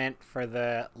it's meant for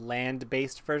the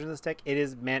land-based version of this deck. It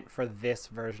is meant for this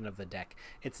version of the deck.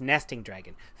 It's Nesting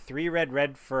Dragon. 3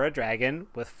 red for a dragon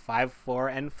with 5/4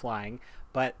 and flying,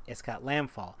 but it's got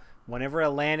landfall. Whenever a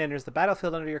land enters the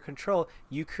battlefield under your control,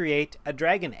 you create a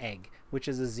dragon egg, which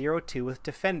is a 0/2 with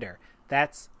defender.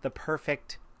 That's the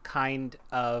perfect kind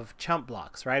of chump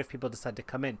blocks, right? If people decide to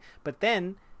come in. But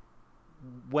then,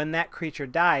 when that creature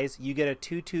dies, you get a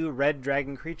 2/2 red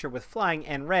dragon creature with flying,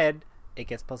 and red, it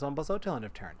gets +1/+0 till end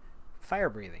of turn. Fire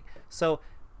breathing. So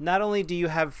not only do you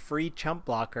have free chump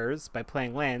blockers by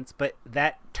playing lands, but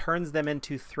that turns them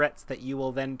into threats that you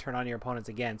will then turn on your opponents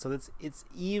again. So it's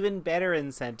even better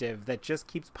incentive that just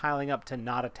keeps piling up to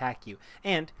not attack you.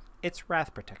 And it's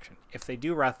wrath protection. If they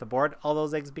do wrath the board, all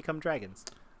those eggs become dragons.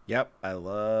 Yep, I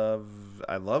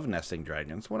love Nesting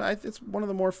Dragons. It's one of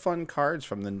the more fun cards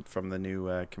from the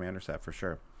new Commander set for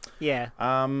sure. Yeah.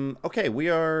 Okay, we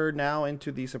are now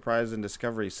into the surprise and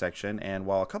discovery section, and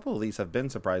while a couple of these have been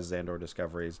surprises and/or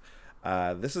discoveries,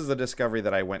 this is the discovery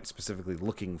that I went specifically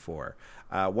looking for.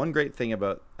 One great thing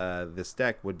about this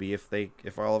deck would be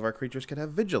if all of our creatures could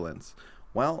have vigilance.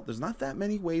 Well, there's not that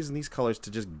many ways in these colors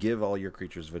to just give all your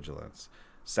creatures vigilance,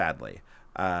 sadly.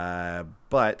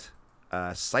 But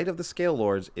Sight of the Scale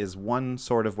Lords is one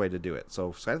sort of way to do it.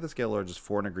 So Sight of the Scale Lords is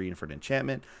 4 and a green for an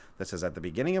enchantment that says at the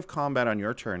beginning of combat on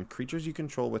your turn, creatures you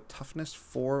control with toughness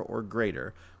 4 or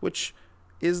greater, which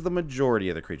is the majority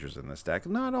of the creatures in this deck.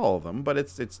 Not all of them, but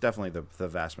it's definitely the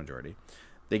vast majority.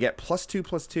 They get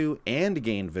 +2/+2 and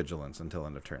gain vigilance until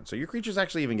end of turn. So your creatures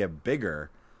actually even get bigger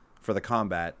for the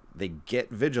combat. They get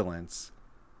vigilance,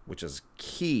 which is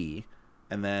key.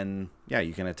 And then, yeah,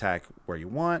 you can attack where you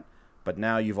want. But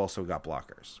now you've also got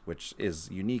blockers, which is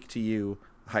unique to you,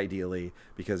 ideally,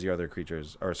 because your other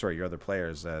creatures, your other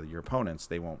players, your opponents,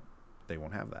 they won't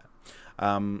have that.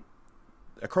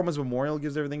 Akroma's Memorial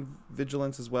gives everything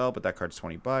vigilance as well, but that card's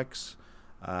 $20.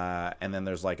 And then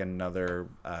there's like another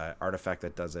artifact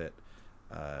that does it.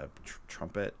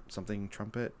 Trumpet.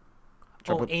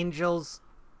 Oh, Angel's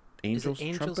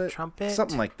Trumpet?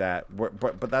 Something like that.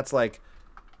 But that's like,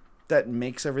 that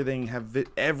makes everything have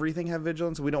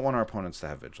vigilance. We don't want our opponents to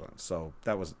have vigilance, so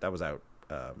that was out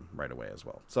right away as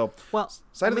well. So,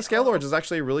 Sight of the Scale Lords is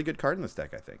actually a really good card in this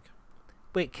deck, I think.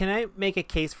 Wait, can I make a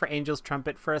case for Angel's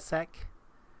Trumpet for a sec?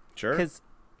 Sure.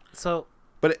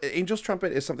 But Angel's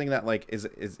Trumpet is something that like is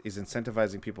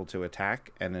incentivizing people to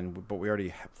attack, but we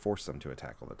already force them to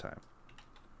attack all the time.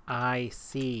 I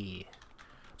see.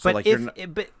 So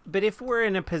but if we're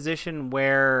in a position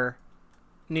where,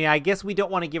 yeah, I guess we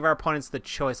don't want to give our opponents the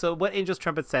choice. So what Angel's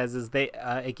Trumpet says is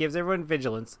it gives everyone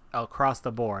vigilance across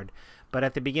the board, but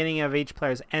at the beginning of each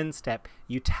player's end step,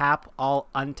 you tap all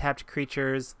untapped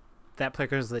creatures that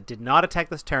did not attack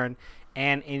this turn,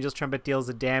 and Angel's Trumpet deals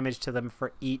the damage to them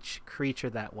for each creature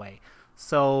that way.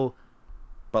 So,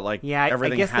 but like, yeah,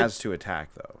 everything has to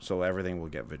attack though, so everything will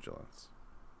get vigilance,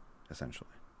 essentially.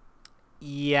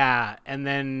 Yeah, and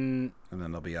then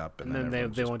they'll be up, and then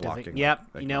they won't do anything. Yep,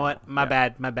 like you know what? My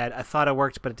bad. I thought it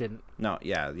worked, but it didn't. No,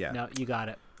 yeah. No, you got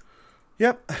it.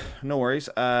 Yep, no worries.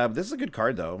 This is a good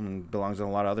card though, and belongs in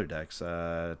a lot of other decks.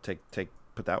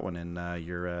 Put that one in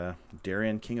your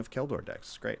Darien King of Keldor decks.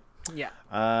 It's great. Yeah.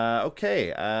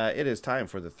 Okay. It is time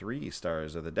for the 3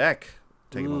 stars of the deck.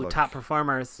 Take a look. Top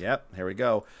performers. Yep. Here we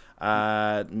go.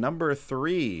 Number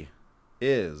 3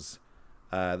 is.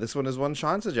 This one is one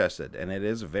Sean suggested, and it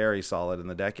is very solid in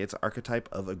the deck. It's Archetype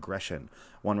of Aggression.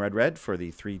 1 red for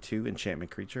the 3/2 enchantment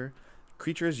creature.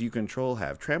 Creatures you control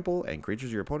have trample, and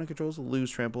creatures your opponent controls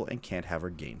lose trample and can't have or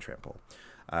gain trample.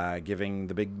 Giving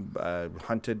the big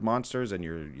hunted monsters and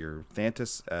your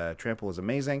Thantis trample is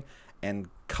amazing, and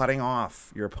cutting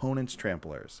off your opponent's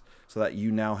tramplers so that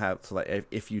you now have, so that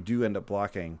if you do end up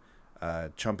blocking,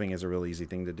 chumping is a really easy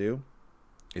thing to do.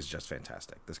 Is just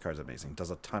fantastic. This card's amazing. Does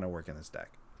a ton of work in this deck.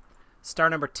 Star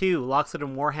number 2,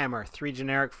 Loxodon Warhammer, 3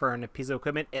 generic for an piece of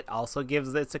equipment. It also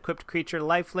gives its equipped creature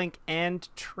lifelink and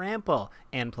trample,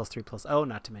 and +3/+0,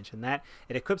 not to mention that.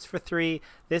 It equips for 3.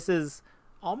 This is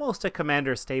almost a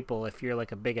commander staple if you're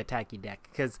like a big attacky deck,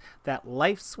 because that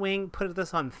life swing, put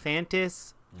this on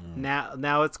Thantis.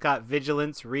 Now it's got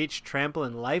vigilance, reach, trample,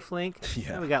 and lifelink.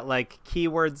 Yeah. And we got like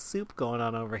keyword soup going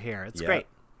on over here. It's great.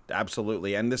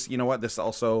 Absolutely. And this, you know what, this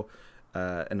also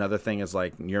another thing is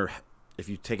like, if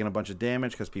you've taken a bunch of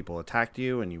damage because people attacked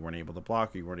you and you weren't able to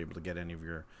block, or you weren't able to get any of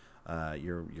your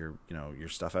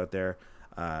stuff out there,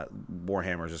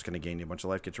 Warhammer is just going to gain you a bunch of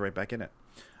life, get you right back in it.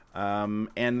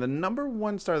 And the number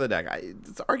 1 star of the deck,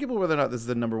 it's arguable whether or not this is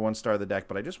the number 1 star of the deck,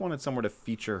 but I just wanted somewhere to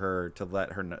feature her to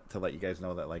let you guys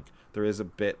know that like there is a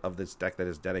bit of this deck that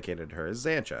is dedicated to her. Is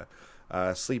Xantcha,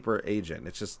 sleeper agent.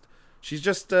 She's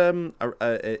just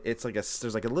it's like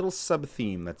there's like a little sub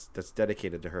theme that's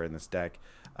dedicated to her in this deck,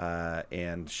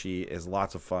 and she is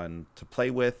lots of fun to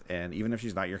play with, and even if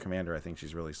she's not your commander, I think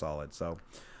she's really solid. So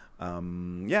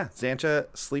yeah, Xantcha,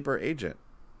 sleeper agent,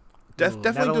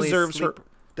 definitely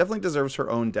deserves her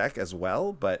own deck as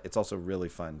well, but it's also really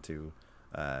fun to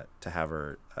have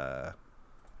her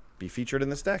be featured in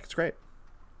this deck. It's great.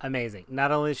 Amazing.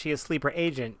 Not only is she a sleeper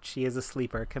agent, she is a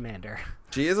sleeper commander.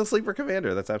 She is a sleeper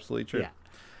commander. That's absolutely true.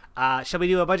 Yeah. Shall we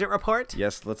do a budget report?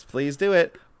 Yes, let's please do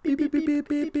it. Beep, beep, beep, beep,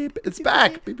 beep, beep. It's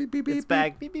back. Beep, beep, beep, beep, it's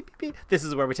back. Beep, beep, beep, beep. This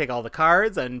is where we take all the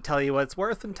cards and tell you what it's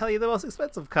worth and tell you the most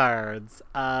expensive cards.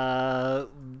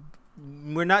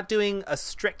 We're not doing a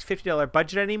strict $50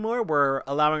 budget anymore. We're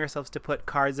allowing ourselves to put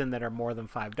cards in that are more than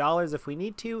 $5 if we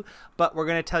need to, but we're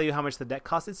going to tell you how much the deck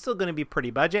costs. It's still going to be pretty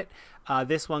budget.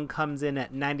 This one comes in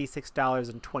at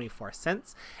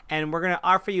 $96.24, and we're going to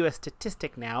offer you a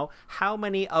statistic now. How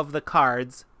many of the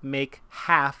cards make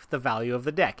half the value of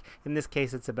the deck? In this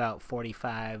case, it's about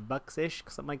 $45-ish,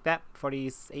 something like that,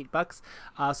 $48.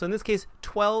 So in this case,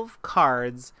 12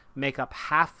 cards make up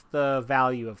half the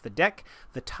value of the deck.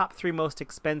 The top 3 most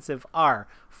expensive are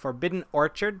Forbidden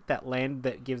Orchard, that land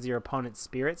that gives your opponent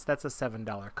spirits. That's a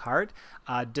 $7 card.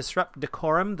 Disrupt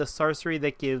Decorum, the sorcery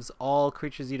that gives all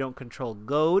creatures you don't control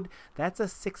goad. That's a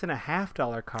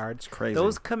 $6.50 card. It's crazy.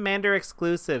 Those commander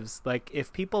exclusives, like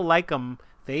if people like them,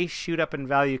 they shoot up in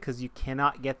value because you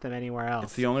cannot get them anywhere else.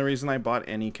 It's the only reason I bought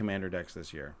any commander decks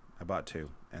this year. I bought 2,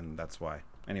 and that's why.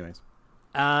 Anyways.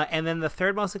 And then the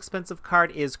third most expensive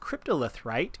card is Cryptolith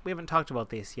Rite. We haven't talked about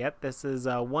this yet. This is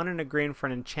 1 and a green for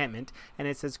an enchantment, and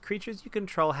it says creatures you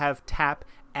control have tap,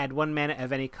 add 1 mana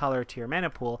of any color to your mana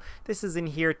pool. This is in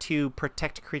here to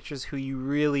protect creatures who you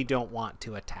really don't want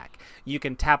to attack. You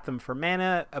can tap them for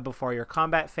mana before your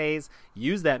combat phase,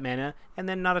 use that mana, and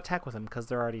then not attack with them because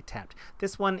they're already tapped.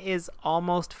 This one is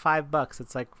almost $5.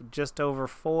 It's like just over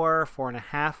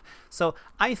 4.5. So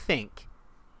I think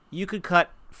you could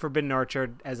cut Forbidden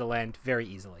Orchard as a land very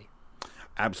easily.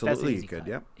 Absolutely, you could.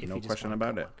 Yep, no question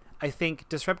about it. I think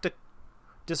Disrupt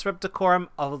Decorum,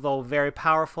 although very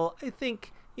powerful, I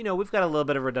think, we've got a little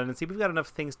bit of redundancy. We've got enough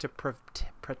things to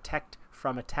protect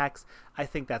from attacks. I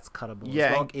think that's cuttable. Yeah,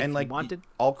 as well, and like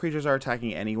all creatures are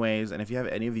attacking anyways, and if you have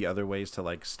any of the other ways to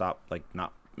like stop, like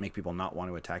not make people not want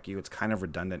to attack you, it's kind of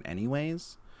redundant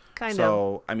anyways.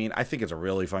 So, I mean, I think it's a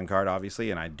really fun card,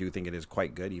 obviously, and I do think it is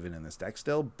quite good even in this deck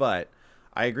still, but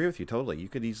I agree with you totally. You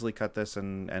could easily cut this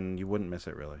and you wouldn't miss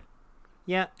it, really.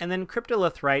 Yeah, and then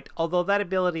Cryptolith Rite, although that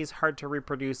ability is hard to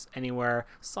reproduce anywhere,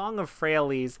 Song of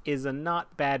Frailties is a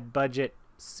not bad budget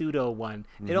pseudo one.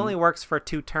 It only works for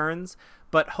 2 turns,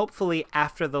 but hopefully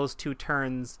after those 2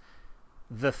 turns,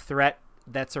 the threat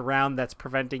that's around that's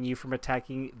preventing you from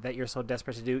attacking that you're so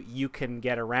desperate to do, you can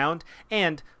get around.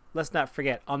 And let's not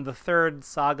forget, on the 3rd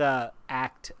saga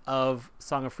act of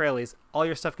Song of Frailties, all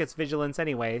your stuff gets vigilance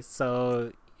anyway,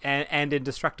 so and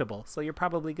indestructible, so you're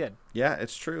probably good. Yeah,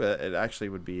 it's true. It actually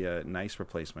would be a nice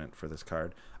replacement for this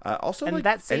card. Also, and like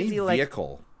that any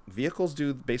vehicle. Vehicles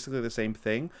do basically the same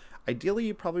thing. Ideally,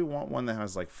 you probably want one that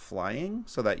has like flying,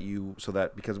 so that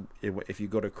because if you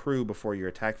go to crew before your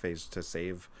attack phase to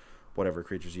save whatever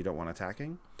creatures you don't want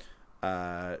attacking,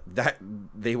 that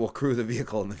they will crew the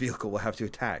vehicle and the vehicle will have to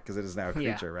attack because it is now a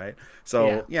creature, right?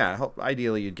 So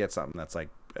ideally you'd get something that's like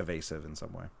evasive in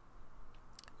some way.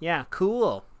 Yeah,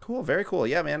 cool, very cool.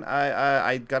 Yeah, man.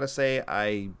 I gotta say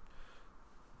I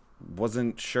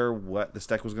wasn't sure what this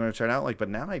deck was going to turn out like, but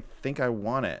now I think I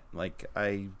want it. Like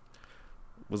I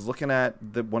was looking at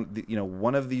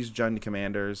one of these Jund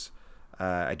commanders.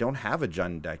 I don't have a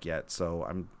Jund deck yet, so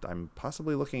I'm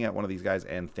possibly looking at one of these guys,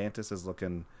 and Thantis is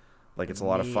looking like it's a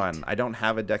lot of fun. I don't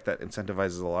have a deck that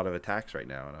incentivizes a lot of attacks right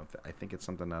now, and I think it's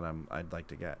something that I'd like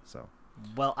to get. So,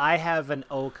 well, I have an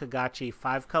Okagachi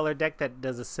 5-color deck that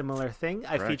does a similar thing.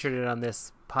 I featured it on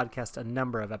this podcast a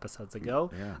number of episodes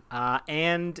ago,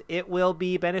 and it will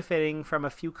be benefiting from a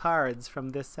few cards from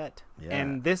this set. Yeah.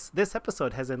 And this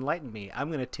episode has enlightened me. I'm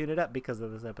going to tune it up because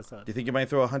of this episode. Do you think you might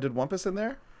throw a Hunted Wumpus in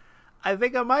there? I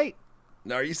think I might.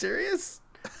 No, are you serious?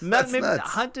 Maybe nuts.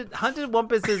 Hunted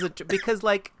Wumpus is because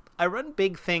like I run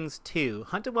big things too.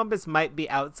 Hunted Wumpus might be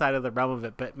outside of the realm of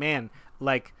it, but man,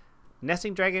 like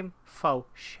Nesting Dragon, faux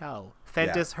show.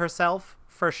 Thantis herself,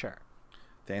 for sure.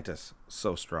 Thantis,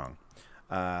 so strong.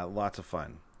 Lots of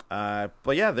fun.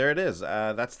 But yeah, there it is.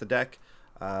 That's the deck.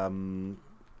 Thantis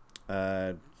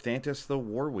the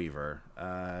Warweaver.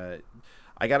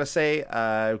 I gotta say,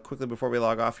 quickly before we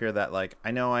log off here, that like I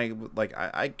know I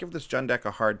give this Jund deck a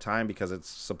hard time because it's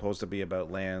supposed to be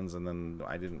about lands, and then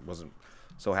I wasn't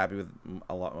so happy with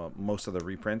most of the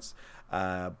reprints.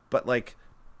 But like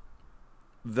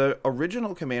the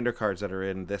original commander cards that are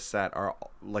in this set are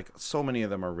like so many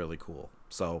of them are really cool.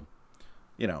 So,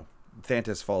 you know,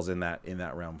 Thantis falls in that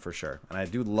realm for sure, and I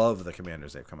do love the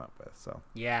commanders they've come up with. So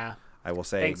yeah, I will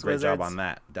say thanks, great Wizards. job on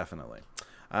that, definitely.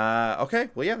 Okay,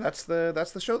 well, yeah, that's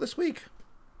the show this week.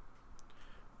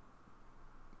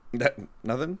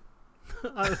 Nothing.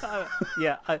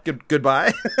 Yeah.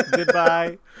 Goodbye.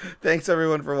 Goodbye. Thanks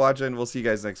everyone for watching. We'll see you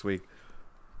guys next week.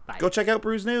 Bye. Go check out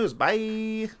Brew's News.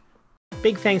 Bye.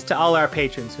 Big thanks to all our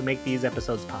patrons who make these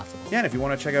episodes possible. Yeah, and if you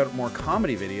want to check out more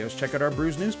comedy videos, check out our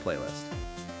Brew's News playlist.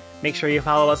 Make sure you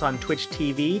follow us on Twitch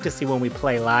TV to see when we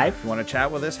play live. If you want to chat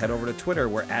with us, head over to Twitter.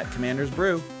 We're at Commanders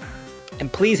Brew.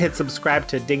 And please hit subscribe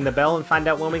to ding the bell and find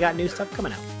out when we got new stuff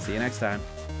coming out. See you next time.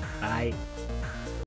 Bye.